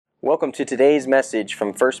Welcome to today's message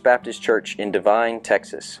from First Baptist Church in Devine,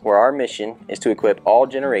 Texas, where our mission is to equip all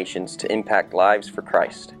generations to impact lives for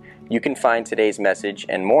Christ. You can find today's message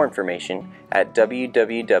and more information at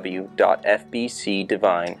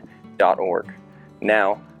www.fbcdevine.org.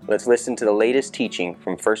 Now, let's listen to the latest teaching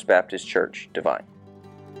from First Baptist Church, Devine.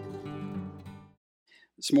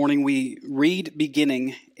 This morning we read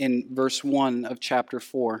beginning in verse 1 of chapter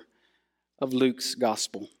 4 of Luke's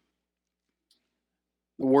Gospel.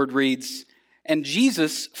 The word reads, "And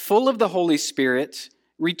Jesus, full of the Holy Spirit,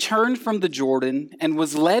 returned from the Jordan and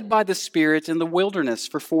was led by the Spirit in the wilderness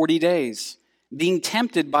for 40 days, being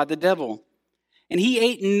tempted by the devil. And he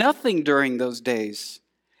ate nothing during those days.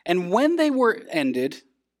 And when they were ended,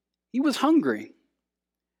 he was hungry.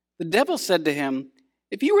 The devil said to him,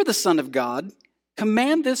 'If you are the Son of God,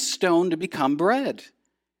 command this stone to become bread.'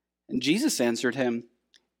 And Jesus answered him,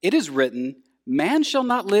 'It is written, man shall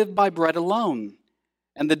not live by bread alone.'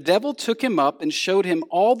 And the devil took him up and showed him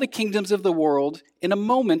all the kingdoms of the world in a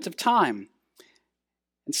moment of time,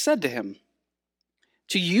 and said to him,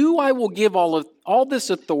 'To you I will give all this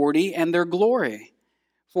authority and their glory,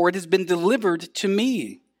 for it has been delivered to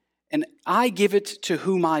me, and I give it to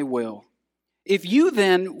whom I will. If you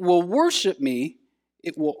then will worship me,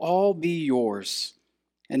 it will all be yours.'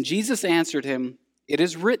 And Jesus answered him, 'It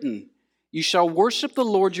is written, you shall worship the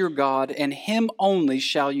Lord your God, and him only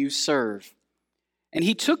shall you serve.' And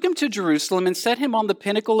he took him to Jerusalem and set him on the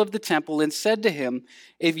pinnacle of the temple and said to him,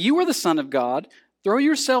 'If you are the Son of God, throw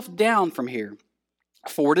yourself down from here.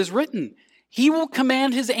 For it is written, he will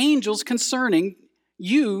command his angels concerning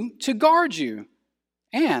you to guard you.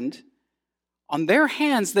 And on their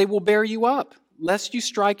hands they will bear you up, lest you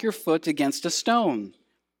strike your foot against a stone.'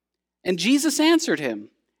 And Jesus answered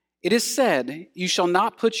him, 'It is said, you shall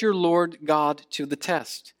not put your Lord God to the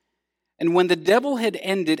test.' And when the devil had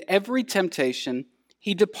ended every temptation,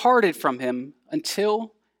 he departed from him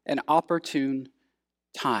until an opportune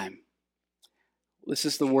time." This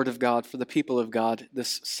is the word of God for the people of God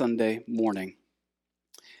this Sunday morning.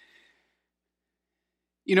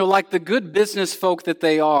 You know, like the good business folk that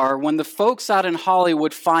they are, when the folks out in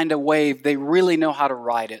Hollywood find a wave, they really know how to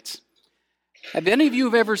ride it. Have any of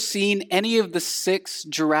you ever seen any of the 6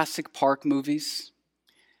 Jurassic Park movies?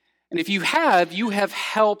 And if you have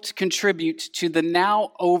helped contribute to the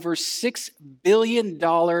now over $6 billion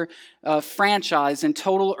franchise in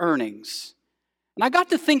total earnings. And I got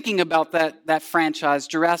to thinking about that franchise,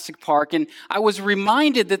 Jurassic Park, and I was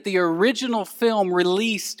reminded that the original film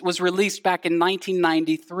was released back in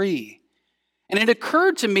 1993. And it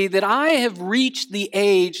occurred to me that I have reached the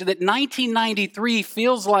age that 1993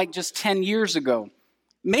 feels like just 10 years ago,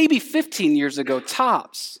 maybe 15 years ago,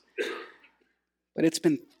 tops. But it's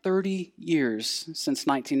been 30 years since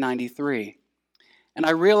 1993. And I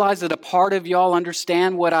realize that a part of y'all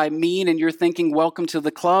understand what I mean, and you're thinking, welcome to the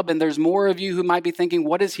club. And there's more of you who might be thinking,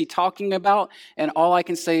 what is he talking about? And all I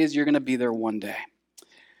can say is you're going to be there one day.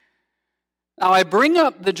 Now, I bring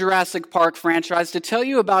up the Jurassic Park franchise to tell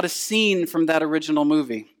you about a scene from that original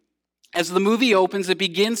movie. As the movie opens, it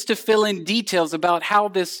begins to fill in details about how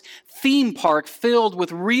this theme park filled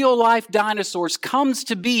with real-life dinosaurs comes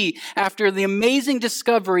to be after the amazing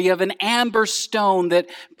discovery of an amber stone that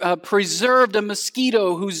preserved a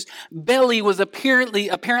mosquito whose belly was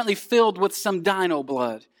apparently filled with some dino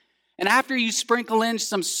blood. And after you sprinkle in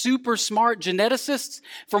some super smart geneticists,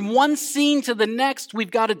 from one scene to the next,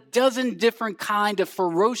 we've got a dozen different kind of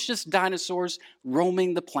ferocious dinosaurs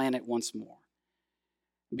roaming the planet once more.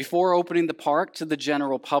 Before opening the park to the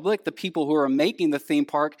general public, the people who are making the theme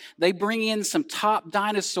park, they bring in some top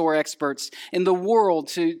dinosaur experts in the world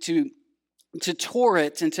to tour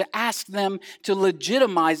it and to ask them to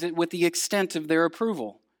legitimize it with the extent of their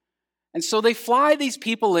approval. And so they fly these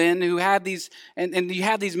people in who have these, and you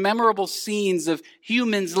have these memorable scenes of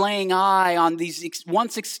humans laying eye on these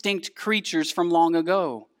once extinct creatures from long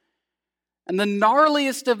ago. And the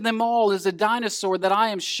gnarliest of them all is a dinosaur that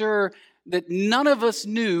I am sure that none of us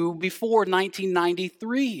knew before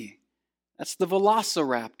 1993. That's the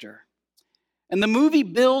Velociraptor. And the movie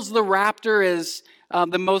bills the raptor as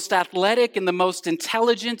the most athletic and the most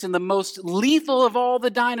intelligent and the most lethal of all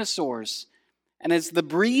the dinosaurs. And as the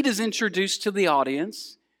breed is introduced to the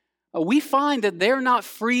audience, we find that they're not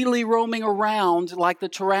freely roaming around like the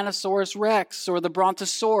Tyrannosaurus Rex or the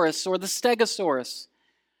Brontosaurus or the Stegosaurus.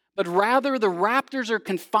 But rather, the raptors are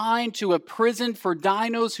confined to a prison for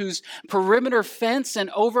dinos whose perimeter fence and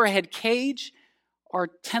overhead cage are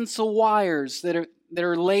tensile wires that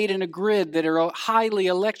are laid in a grid that are highly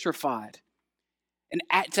electrified. And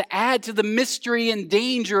to add to the mystery and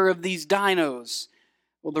danger of these dinos,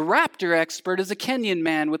 Well, the raptor expert is a Kenyan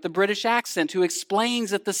man with a British accent who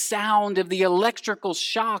explains that the sound of the electrical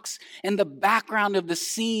shocks in the background of the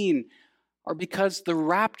scene are because the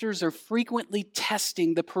raptors are frequently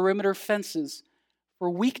testing the perimeter fences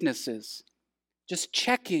for weaknesses, just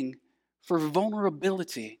checking for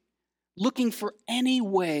vulnerability, looking for any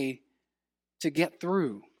way to get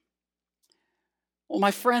through. Well,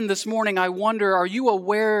 my friend, this morning I wonder, are you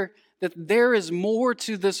aware that there is more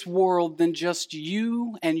to this world than just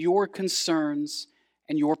you and your concerns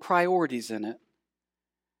and your priorities in it?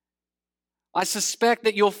 I suspect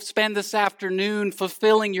that you'll spend this afternoon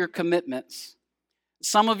fulfilling your commitments.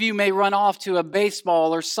 Some of you may run off to a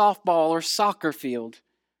baseball or softball or soccer field.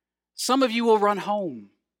 Some of you will run home.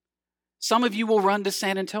 Some of you will run to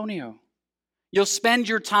San Antonio. You'll spend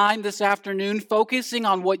your time this afternoon focusing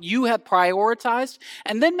on what you have prioritized,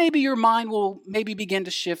 and then maybe your mind will begin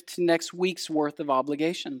to shift to next week's worth of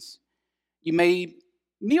obligations. You may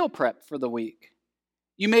meal prep for the week.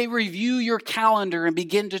 You may review your calendar and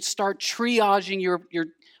begin to start triaging your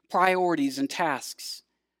priorities and tasks.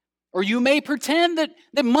 Or you may pretend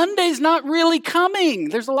that Monday's not really coming.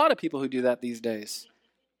 There's a lot of people who do that these days.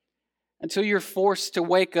 Until you're forced to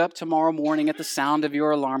wake up tomorrow morning at the sound of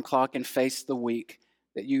your alarm clock and face the week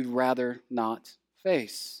that you'd rather not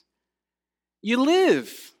face. You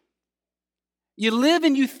live. You live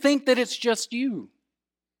and you think that it's just you.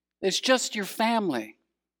 It's just your family,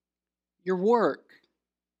 your work,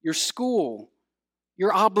 your school,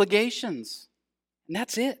 your obligations. And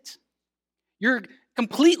that's it. You're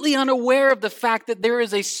completely unaware of the fact that there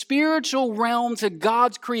is a spiritual realm to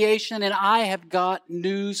God's creation, and I have got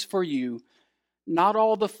news for you. Not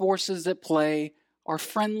all the forces at play are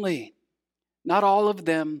friendly. Not all of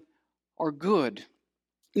them are good.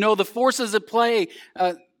 No, the forces at play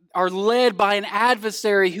are led by an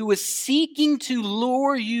adversary who is seeking to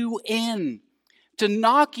lure you in, to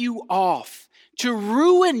knock you off, to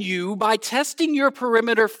ruin you by testing your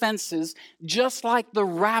perimeter fences, just like the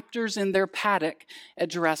raptors in their paddock at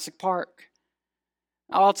Jurassic Park.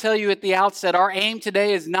 I'll tell you at the outset, our aim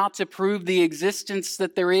today is not to prove the existence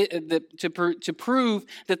that there is, to prove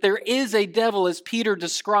that there is a devil, as Peter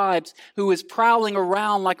describes, who is prowling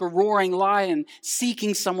around like a roaring lion,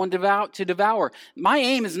 seeking someone to devour. My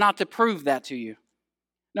aim is not to prove that to you.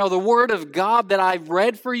 No, the Word of God that I've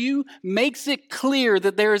read for you makes it clear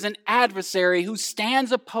that there is an adversary who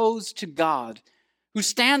stands opposed to God, who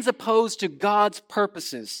stands opposed to God's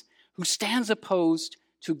purposes, who stands opposed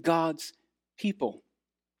to God's people.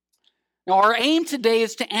 Now, our aim today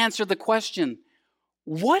is to answer the question,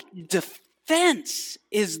 what defense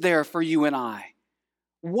is there for you and I?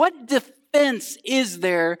 What defense is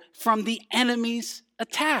there from the enemy's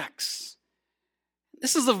attacks?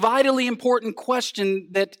 This is a vitally important question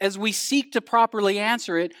that, as we seek to properly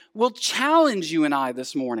answer it, will challenge you and I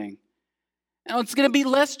this morning. Now, it's going to be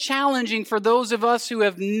less challenging for those of us who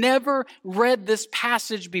have never read this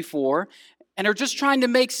passage before and are just trying to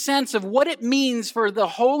make sense of what it means for the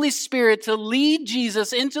Holy Spirit to lead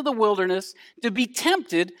Jesus into the wilderness to be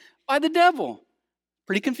tempted by the devil.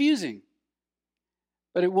 Pretty confusing.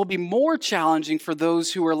 But it will be more challenging for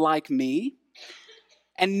those who are like me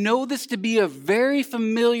and know this to be a very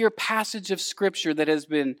familiar passage of Scripture that has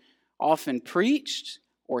been often preached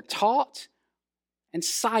or taught and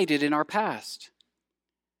cited in our past.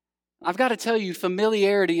 I've got to tell you,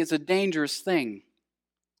 familiarity is a dangerous thing.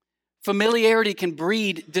 Familiarity can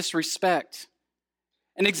breed disrespect.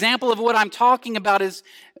 An example of what I'm talking about is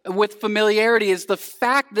with familiarity is the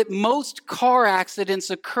fact that most car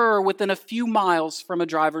accidents occur within a few miles from a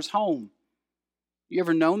driver's home. You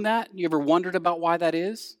ever known that? You ever wondered about why that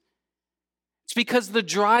is? It's because the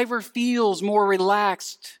driver feels more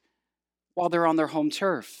relaxed while they're on their home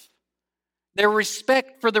turf. Their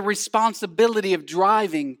respect for the responsibility of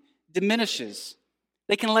driving diminishes.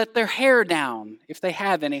 They can let their hair down if they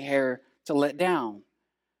have any hair to let down.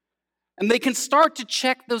 And they can start to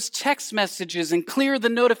check those text messages and clear the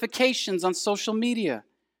notifications on social media.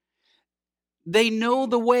 They know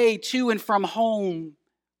the way to and from home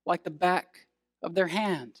like the back of their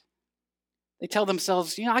hand. They tell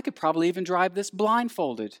themselves, I could probably even drive this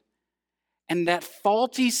blindfolded. And that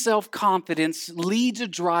faulty self-confidence leads a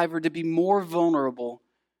driver to be more vulnerable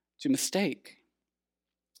to mistake.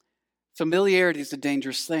 Familiarity is a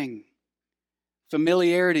dangerous thing.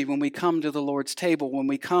 Familiarity, when we come to the Lord's table, when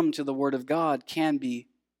we come to the Word of God, can be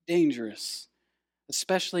dangerous,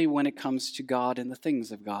 especially when it comes to God and the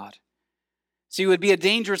things of God. See, it would be a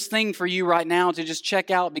dangerous thing for you right now to just check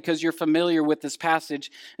out because you're familiar with this passage.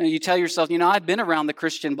 And you tell yourself, I've been around the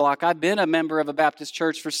Christian block. I've been a member of a Baptist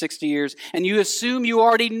church for 60 years. And you assume you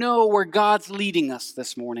already know where God's leading us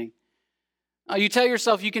this morning. You tell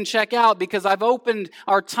yourself you can check out because I've opened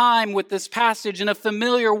our time with this passage in a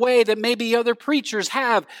familiar way that maybe other preachers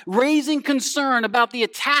have, raising concern about the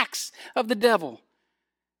attacks of the devil.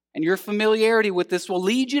 And your familiarity with this will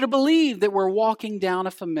lead you to believe that we're walking down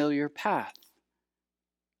a familiar path.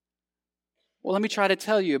 Well, let me try to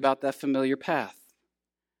tell you about that familiar path.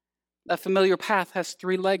 That familiar path has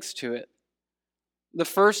 3 legs to it. The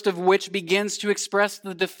first of which begins to express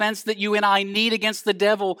the defense that you and I need against the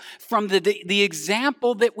devil from the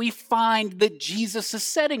example that we find that Jesus is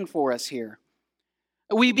setting for us here.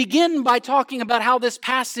 We begin by talking about how this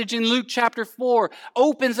passage in Luke chapter 4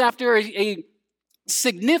 opens after a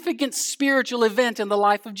significant spiritual event in the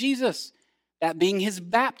life of Jesus, that being his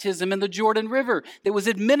baptism in the Jordan River that was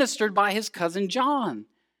administered by his cousin John.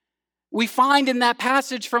 We find in that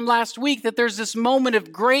passage from last week that there's this moment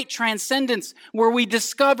of great transcendence where we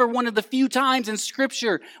discover one of the few times in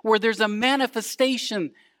Scripture where there's a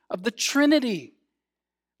manifestation of the Trinity.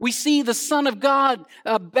 We see the Son of God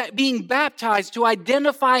being baptized to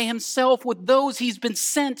identify himself with those he's been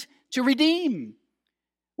sent to redeem.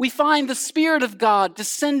 We find the Spirit of God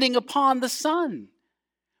descending upon the Son.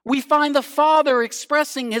 We find the Father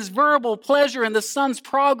expressing his verbal pleasure in the Son's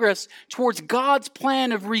progress towards God's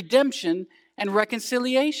plan of redemption and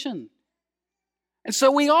reconciliation. And so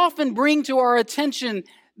we often bring to our attention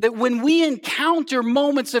that when we encounter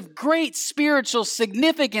moments of great spiritual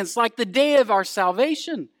significance, like the day of our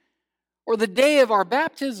salvation, or the day of our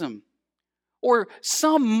baptism, or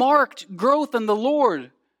some marked growth in the Lord,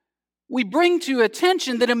 we bring to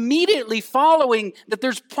attention that immediately following that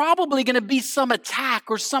there's probably going to be some attack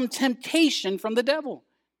or some temptation from the devil.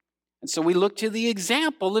 And so we look to the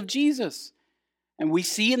example of Jesus. And we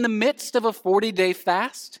see in the midst of a 40-day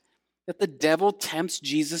fast that the devil tempts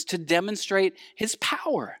Jesus to demonstrate his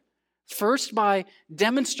power. First, by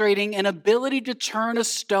demonstrating an ability to turn a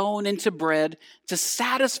stone into bread to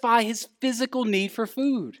satisfy his physical need for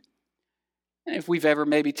food. And if we've ever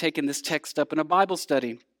maybe taken this text up in a Bible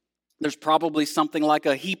study, there's probably something like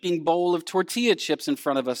a heaping bowl of tortilla chips in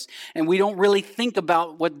front of us, and we don't really think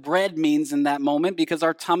about what bread means in that moment because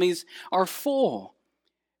our tummies are full.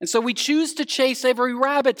 And so we choose to chase every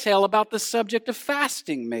rabbit tail about the subject of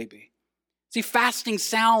fasting, maybe. See, fasting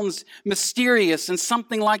sounds mysterious and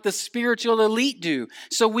something like the spiritual elite do.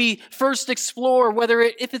 So we first explore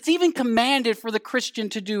if it's even commanded for the Christian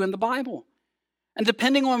to do in the Bible. And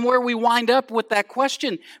depending on where we wind up with that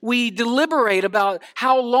question, we deliberate about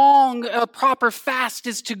how long a proper fast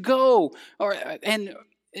is to go, and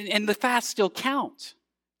the fast still count.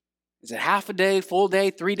 Is it half a day, full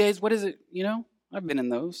day, 3 days? What is it? I've been in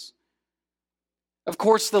those. Of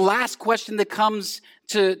course, the last question that comes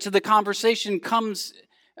to the conversation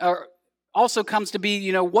also comes to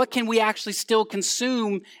be, what can we actually still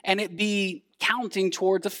consume and it be counting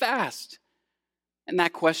towards a fast? And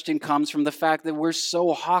that question comes from the fact that we're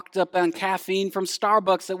so hawked up on caffeine from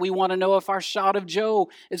Starbucks that we want to know if our shot of Joe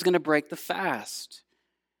is going to break the fast.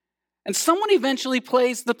 And someone eventually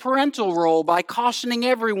plays the parental role by cautioning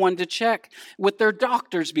everyone to check with their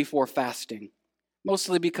doctors before fasting.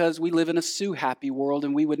 Mostly because we live in a sue-happy world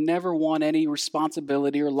and we would never want any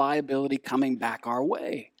responsibility or liability coming back our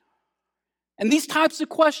way. And these types of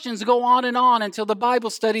questions go on until the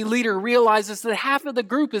Bible study leader realizes that half of the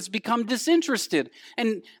group has become disinterested.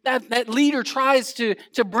 And that leader tries to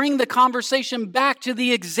bring the conversation back to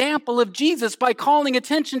the example of Jesus by calling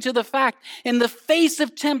attention to the fact, in the face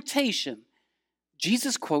of temptation,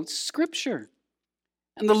 Jesus quotes Scripture.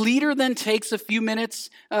 And the leader then takes a few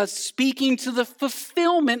minutes speaking to the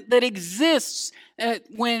fulfillment that exists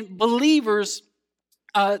when believers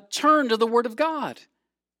turn to the Word of God.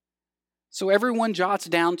 So everyone jots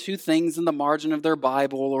down 2 things in the margin of their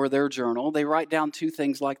Bible or their journal. They write down 2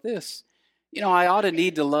 things like this. I ought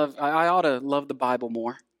to love the Bible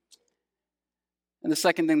more. And the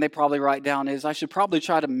second thing they probably write down is, I should probably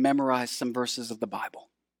try to memorize some verses of the Bible.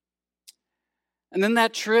 And then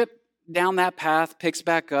that trip down that path picks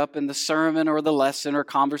back up, and the sermon or the lesson or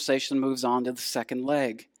conversation moves on to the second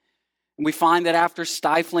leg. And we find that after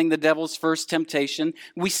stifling the devil's first temptation,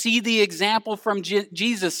 we see the example from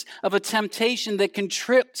Jesus of a temptation that can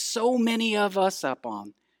trip so many of us up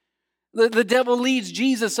on. The devil leads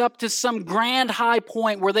Jesus up to some grand high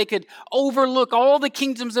point where they could overlook all the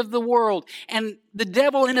kingdoms of the world. And the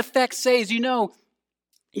devil, in effect, says,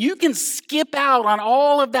 you can skip out on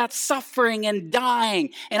all of that suffering and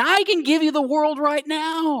dying, and I can give you the world right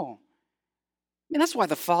now. That's why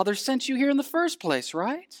the Father sent you here in the first place,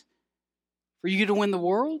 right? For you to win the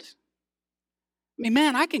world?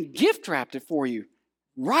 I can gift wrap it for you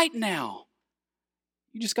right now.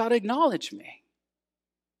 You just got to acknowledge me.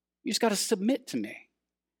 You just got to submit to me.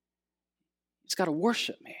 It's got to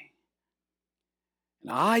worship me. And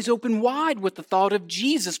eyes open wide with the thought of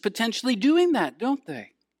Jesus potentially doing that, don't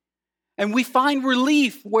they? And we find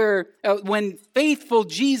relief when faithful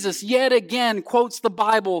Jesus yet again quotes the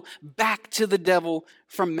Bible back to the devil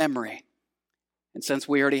from memory. And since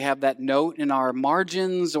we already have that note in our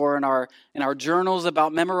margins or in our journals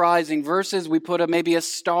about memorizing verses, we put maybe a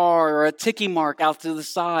star or a ticking mark out to the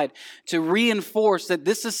side to reinforce that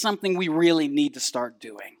this is something we really need to start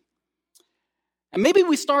doing. And maybe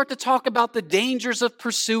we start to talk about the dangers of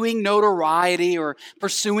pursuing notoriety or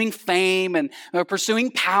pursuing fame and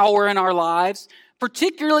pursuing power in our lives,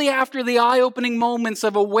 particularly after the eye-opening moments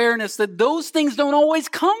of awareness that those things don't always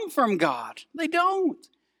come from God. They don't.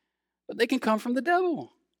 But they can come from the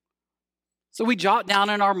devil. So we jot down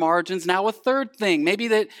in our margins now a third thing. Maybe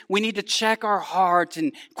that we need to check our heart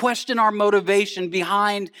and question our motivation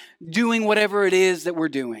behind doing whatever it is that we're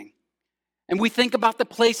doing. And we think about the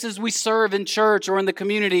places we serve in church or in the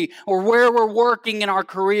community or where we're working in our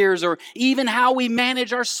careers or even how we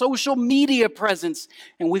manage our social media presence.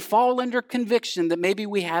 And we fall under conviction that maybe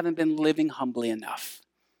we haven't been living humbly enough.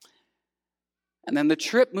 And then the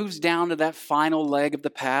trip moves down to that final leg of the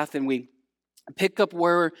path, and we pick up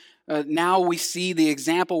where now we see the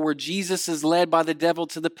example where Jesus is led by the devil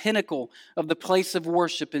to the pinnacle of the place of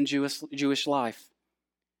worship in Jewish life.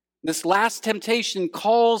 This last temptation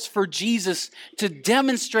calls for Jesus to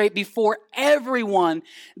demonstrate before everyone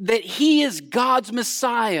that he is God's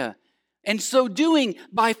Messiah. And so doing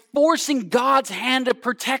by forcing God's hand of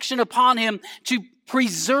protection upon him to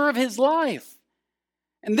preserve his life.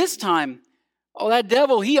 And this time, that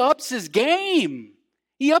devil, he ups his game.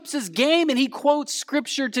 He ups his game and he quotes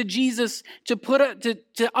scripture to Jesus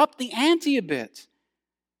to up the ante a bit.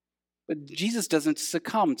 But Jesus doesn't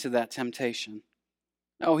succumb to that temptation.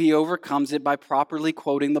 No, he overcomes it by properly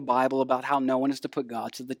quoting the Bible about how no one is to put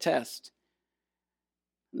God to the test.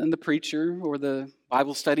 And then the preacher or the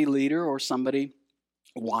Bible study leader or somebody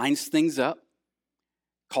winds things up,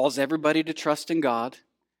 calls everybody to trust in God,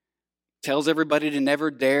 tells everybody to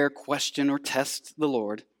never dare question or test the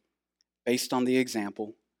Lord based on the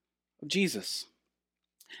example of Jesus.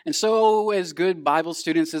 And so as good Bible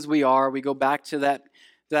students as we are, we go back to that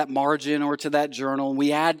margin or to that journal, and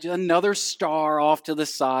we add another star off to the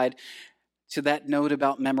side to that note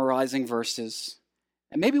about memorizing verses.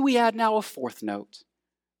 And maybe we add now a fourth note.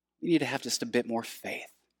 We need to have just a bit more faith,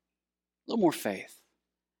 a little more faith.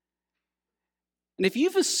 And if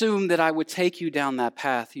you've assumed that I would take you down that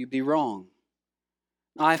path, you'd be wrong.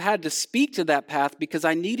 I've had to speak to that path because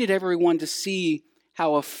I needed everyone to see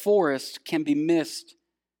how a forest can be missed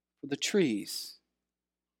for the trees.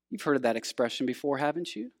 You've heard of that expression before,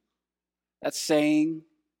 haven't you? That saying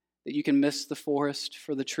that you can miss the forest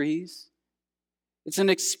for the trees. It's an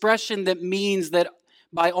expression that means that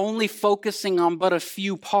by only focusing on but a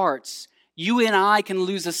few parts, you and I can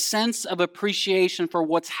lose a sense of appreciation for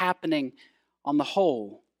what's happening on the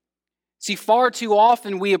whole. See, far too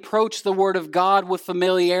often we approach the Word of God with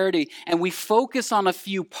familiarity and we focus on a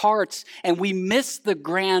few parts and we miss the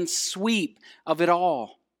grand sweep of it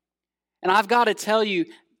all. And I've got to tell you,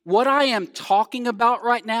 what I am talking about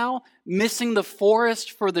right now, missing the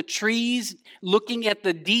forest for the trees, looking at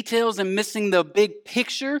the details and missing the big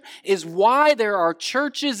picture, is why there are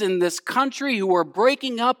churches in this country who are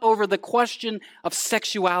breaking up over the question of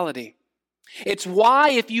sexuality. It's why,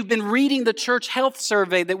 if you've been reading the church health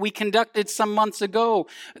survey that we conducted some months ago,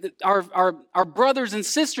 our brothers and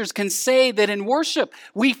sisters can say that in worship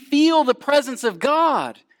we feel the presence of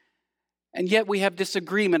God, and yet we have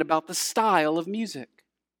disagreement about the style of music.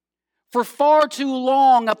 For far too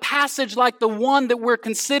long, a passage like the one that we're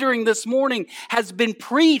considering this morning has been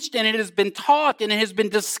preached and it has been taught and it has been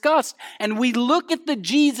discussed, and we look at the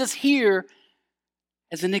Jesus here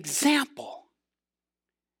as an example.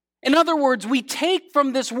 In other words, we take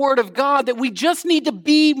from this Word of God that we just need to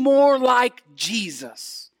be more like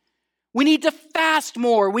Jesus. We need to fast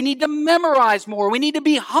more. We need to memorize more. We need to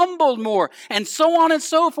be humbled more, and so on and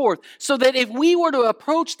so forth. So that if we were to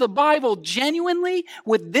approach the Bible genuinely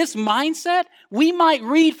with this mindset, we might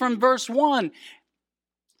read from verse 1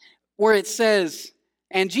 where it says,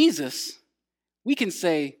 and Jesus, we can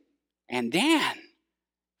say, and Dan,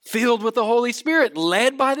 filled with the Holy Spirit,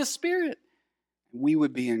 led by the Spirit. We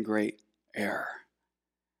would be in great error.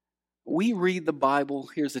 We read the Bible,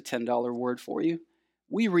 here's a $10 word for you.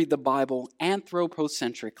 We read the Bible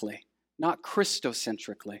anthropocentrically, not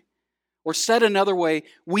Christocentrically. Or said another way,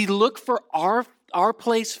 we look for our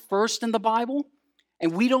place first in the Bible,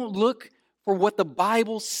 and we don't look for what the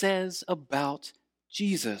Bible says about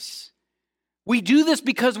Jesus. We do this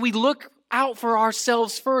because we look out for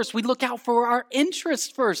ourselves first. We look out for our interests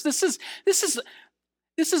first. This is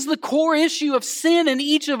the core issue of sin in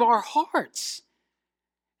each of our hearts.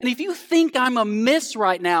 And if you think I'm amiss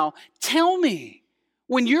right now, tell me.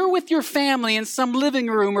 When you're with your family in some living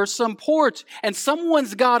room or some porch and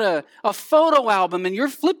someone's got a photo album and you're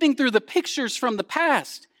flipping through the pictures from the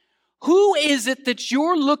past, who is it that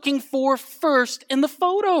you're looking for first in the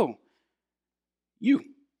photo? You.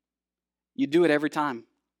 You do it every time.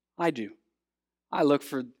 I do. I look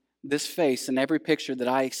for this face in every picture that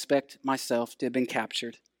I expect myself to have been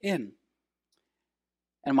captured in.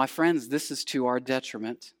 And my friends, this is to our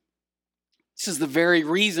detriment. This is the very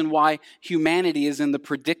reason why humanity is in the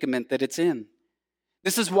predicament that it's in.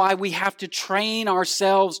 This is why we have to train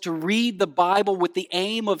ourselves to read the Bible with the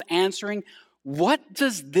aim of answering, what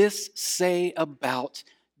does this say about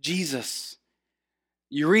Jesus?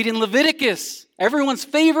 You read in Leviticus, everyone's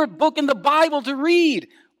favorite book in the Bible to read.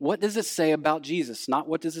 What does it say about Jesus? Not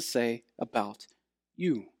what does it say about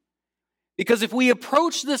you? Because if we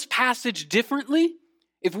approach this passage differently,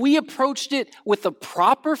 if we approached it with a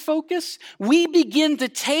proper focus, we begin to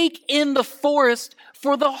take in the forest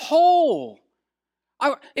for the whole.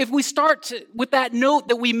 If we start with that note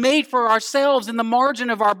that we made for ourselves in the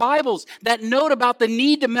margin of our Bibles, that note about the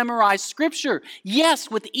need to memorize Scripture,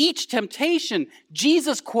 yes, with each temptation,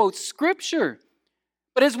 Jesus quotes Scripture.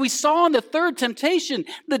 But as we saw in the third temptation,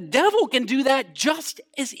 the devil can do that just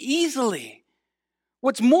as easily.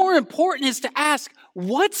 What's more important is to ask,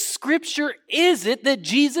 what Scripture is it that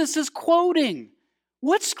Jesus is quoting?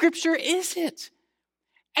 What Scripture is it?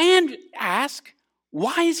 And ask,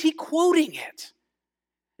 why is he quoting it?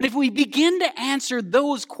 And if we begin to answer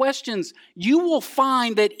those questions, you will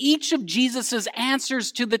find that each of Jesus'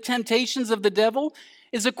 answers to the temptations of the devil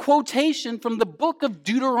is a quotation from the book of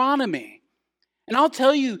Deuteronomy. And I'll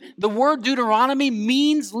tell you, the word Deuteronomy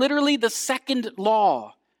means literally the second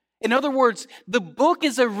law. In other words, the book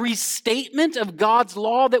is a restatement of God's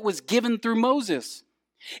law that was given through Moses.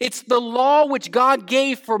 It's the law which God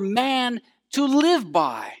gave for man to live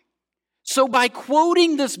by. So by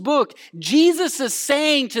quoting this book, Jesus is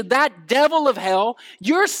saying to that devil of hell,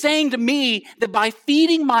 you're saying to me that by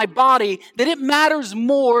feeding my body, that it matters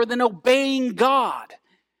more than obeying God.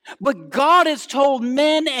 But God has told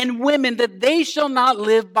men and women that they shall not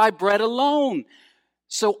live by bread alone.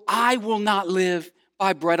 So I will not live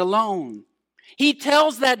by bread alone. He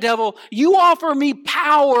tells that devil, you offer me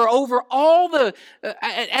power over all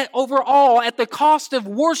at the cost of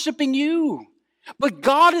worshiping you. But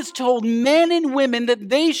God has told men and women that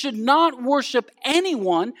they should not worship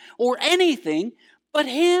anyone or anything but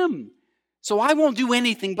him. So I won't do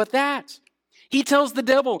anything but that. He tells the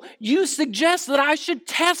devil, you suggest that I should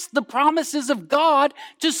test the promises of God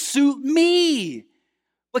to suit me.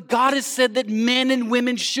 But God has said that men and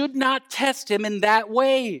women should not test him in that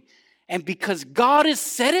way. And because God has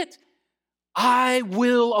said it, I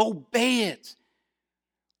will obey it.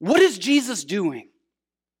 What is Jesus doing?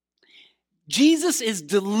 Jesus is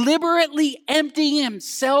deliberately emptying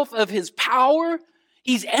himself of his power.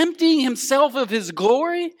 He's emptying himself of his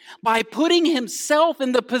glory by putting himself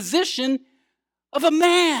in the position of a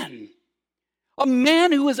man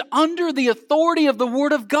who is under the authority of the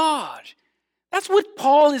Word of God. That's what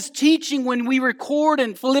Paul is teaching when we record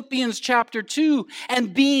in Philippians chapter 2.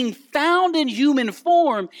 And being found in human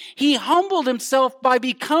form, he humbled himself by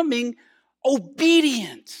becoming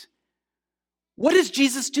obedient. What is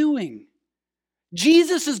Jesus doing?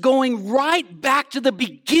 Jesus is going right back to the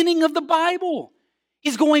beginning of the Bible.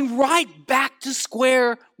 He's going right back to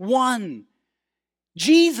square one.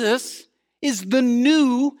 Jesus is the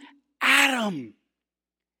new Adam.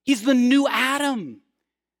 He's the new Adam.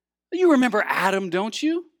 You remember Adam, don't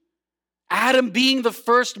you? Adam being the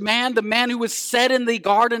first man, the man who was set in the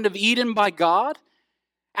Garden of Eden by God.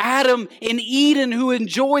 Adam in Eden who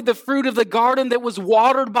enjoyed the fruit of the garden that was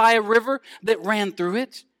watered by a river that ran through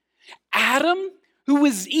it. Adam who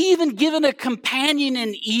was even given a companion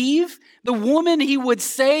in Eve, the woman he would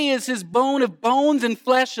say is his bone of bones and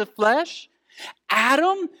flesh of flesh.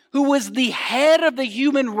 Adam who was the head of the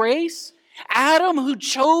human race. Adam who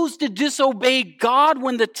chose to disobey God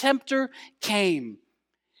when the tempter came.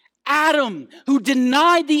 Adam who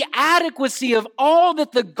denied the adequacy of all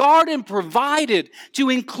that the garden provided to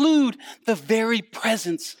include the very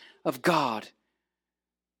presence of God.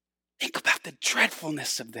 Think about the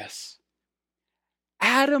dreadfulness of this.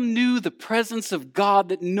 Adam knew the presence of God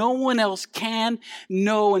that no one else can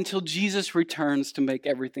know until Jesus returns to make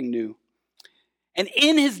everything new. And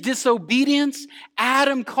in his disobedience,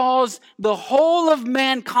 Adam caused the whole of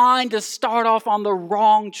mankind to start off on the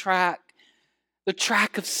wrong track, the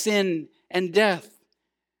track of sin and death.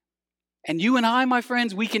 And you and I, my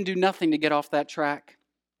friends, we can do nothing to get off that track.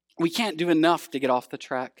 We can't do enough to get off the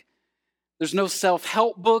track. There's no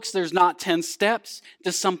self-help books. There's not 10 steps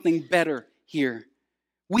to something better here.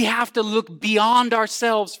 We have to look beyond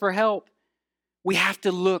ourselves for help. We have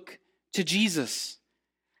to look to Jesus.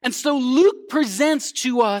 And so Luke presents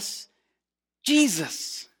to us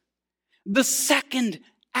Jesus, the second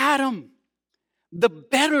Adam, the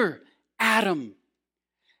better Adam.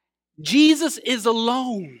 Jesus is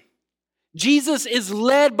alone. Jesus is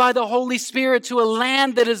led by the Holy Spirit to a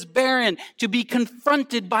land that is barren, to be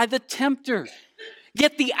confronted by the tempter.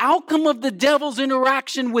 Yet the outcome of the devil's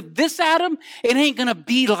interaction with this Adam, it ain't going to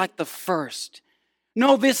be like the first.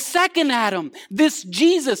 No, this second Adam, this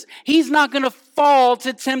Jesus, he's not going to fall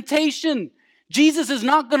to temptation. Jesus is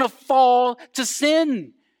not going to fall to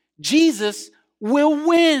sin. Jesus will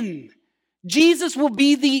win. Jesus will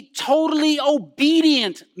be the totally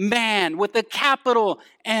obedient man with a capital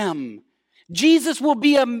M. Jesus will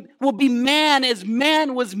be man as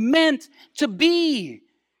man was meant to be.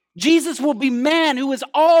 Jesus will be man who is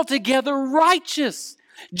altogether righteous.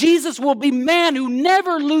 Jesus will be man who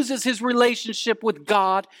never loses his relationship with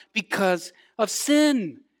God because of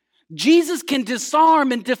sin. Jesus can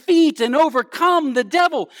disarm and defeat and overcome the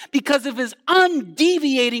devil because of his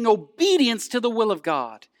undeviating obedience to the will of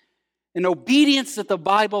God. An obedience that the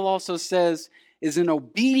Bible also says is an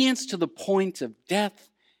obedience to the point of death,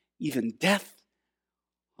 even death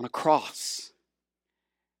on a cross.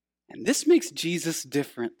 And this makes Jesus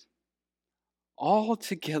different,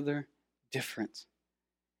 altogether different.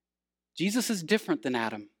 Jesus is different than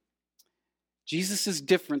Adam. Jesus is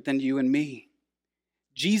different than you and me.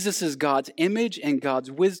 Jesus is God's image and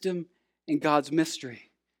God's wisdom and God's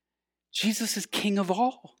mystery. Jesus is King of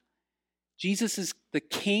all. Jesus is the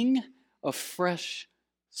King of fresh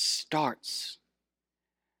starts.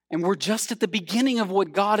 And we're just at the beginning of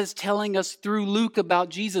what God is telling us through Luke about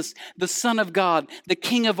Jesus, the Son of God, the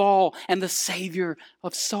King of all, and the Savior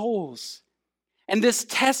of souls. And this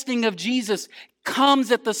testing of Jesus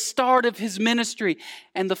comes at the start of his ministry,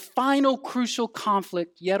 and the final crucial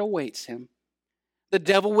conflict yet awaits him. The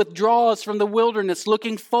devil withdraws from the wilderness,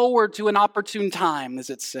 looking forward to an opportune time, as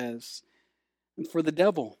it says. And for the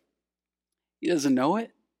devil, he doesn't know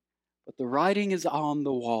it, but the writing is on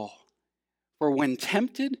the wall. For when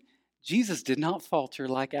tempted, Jesus did not falter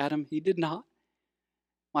like Adam. He did not.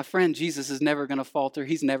 My friend, Jesus is never going to falter.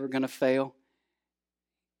 He's never going to fail.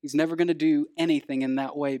 He's never going to do anything in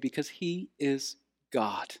that way because he is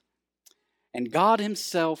God. And God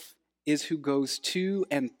himself is who goes to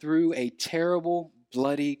and through a terrible,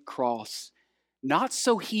 bloody cross. Not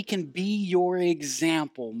so he can be your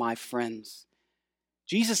example, my friends.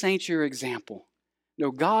 Jesus ain't your example.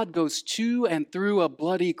 No, God goes to and through a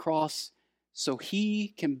bloody cross so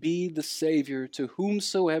he can be the Savior to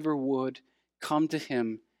whomsoever would come to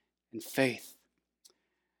him in faith.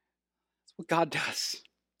 That's what God does.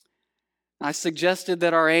 I suggested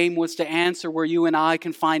that our aim was to answer where you and I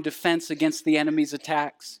can find defense against the enemy's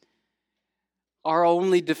attacks. Our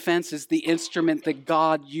only defense is the instrument that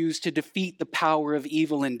God used to defeat the power of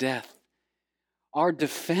evil and death. Our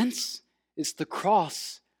defense is the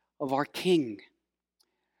cross of our King.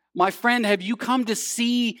 My friend, have you come to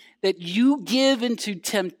see that you give into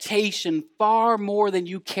temptation far more than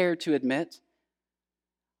you care to admit?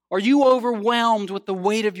 Are you overwhelmed with the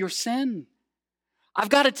weight of your sin? I've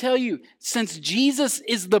got to tell you, since Jesus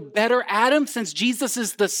is the better Adam, since Jesus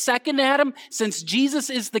is the second Adam, since Jesus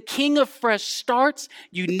is the King of fresh starts,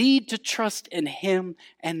 you need to trust in him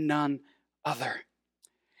and none other.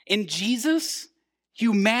 In Jesus,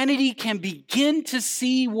 humanity can begin to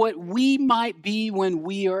see what we might be when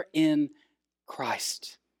we are in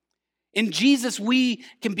Christ. In Jesus, we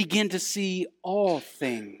can begin to see all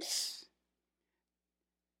things.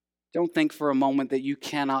 Don't think for a moment that you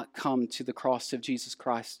cannot come to the cross of Jesus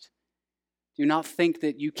Christ. Do not think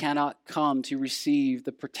that you cannot come to receive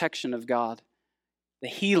the protection of God, the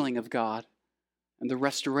healing of God, and the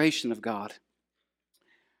restoration of God.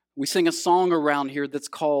 We sing a song around here that's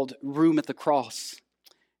called Room at the Cross,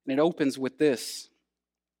 and it opens with this.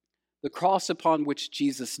 The cross upon which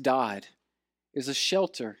Jesus died is a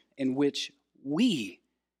shelter in which we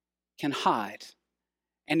can hide.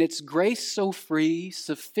 And its grace so free,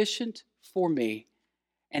 sufficient for me,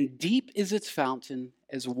 and deep is its fountain,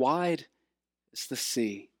 as wide as the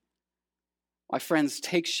sea. My friends,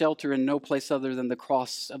 take shelter in no place other than the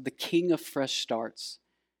cross of the King of fresh starts,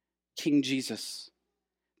 King Jesus.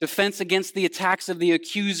 Defense against the attacks of the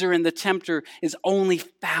accuser and the tempter is only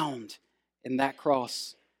found in that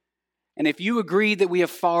cross. And if you agree that we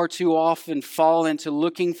have far too often fallen into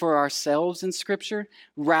looking for ourselves in Scripture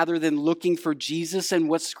rather than looking for Jesus and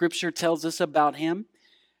what Scripture tells us about Him,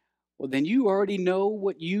 well, then you already know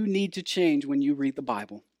what you need to change when you read the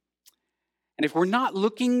Bible. And if we're not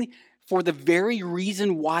looking for the very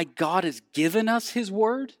reason why God has given us His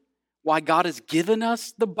Word, why God has given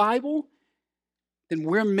us the Bible, then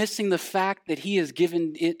we're missing the fact that He has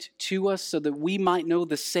given it to us so that we might know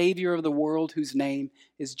the Savior of the world whose name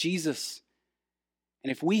is Jesus. And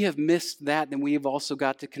if we have missed that, then we have also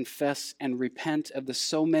got to confess and repent of the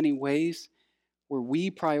so many ways where we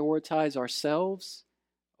prioritize ourselves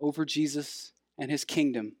over Jesus and His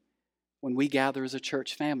kingdom when we gather as a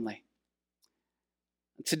church family.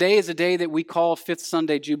 Today is a day that we call Fifth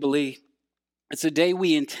Sunday Jubilee. It's a day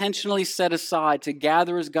we intentionally set aside to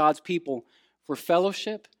gather as God's people for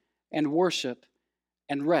fellowship and worship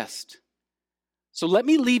and rest. So let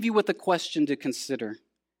me leave you with a question to consider.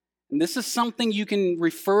 And this is something you can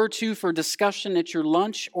refer to for discussion at your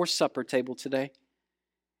lunch or supper table today.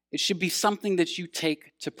 It should be something that you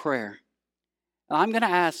take to prayer. And I'm going to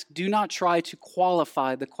ask, do not try to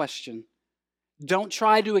qualify the question. Don't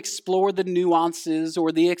try to explore the nuances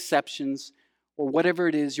or the exceptions or whatever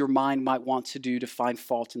it is your mind might want to do to find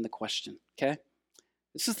fault in the question, okay?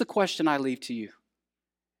 This is the question I leave to you.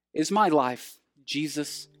 Is my life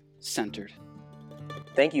Jesus-centered?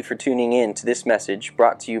 Thank you for tuning in to this message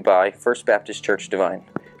brought to you by First Baptist Church Devine,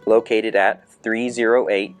 located at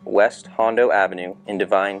 308 West Hondo Avenue in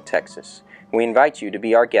Devine, Texas. We invite you to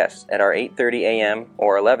be our guest at our 8:30 a.m.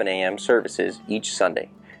 or 11 a.m. services each Sunday.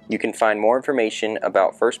 You can find more information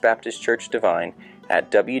about First Baptist Church Devine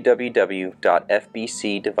at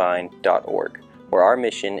www.fbcdevine.org, where our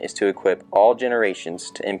mission is to equip all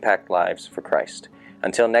generations to impact lives for Christ.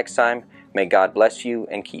 Until next time, may God bless you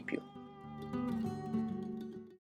and keep you.